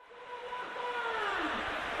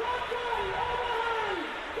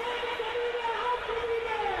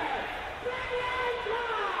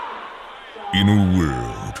In a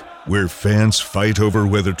world where fans fight over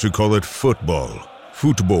whether to call it football,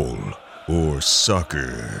 or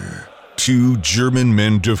soccer, two German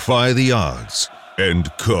men defy the odds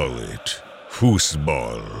and call it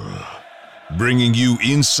Fußball. Bringing you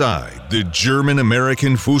inside the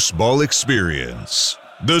German-American football experience.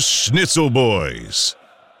 The Schnitzel Boys.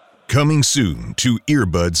 Coming soon to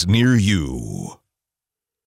earbuds near you.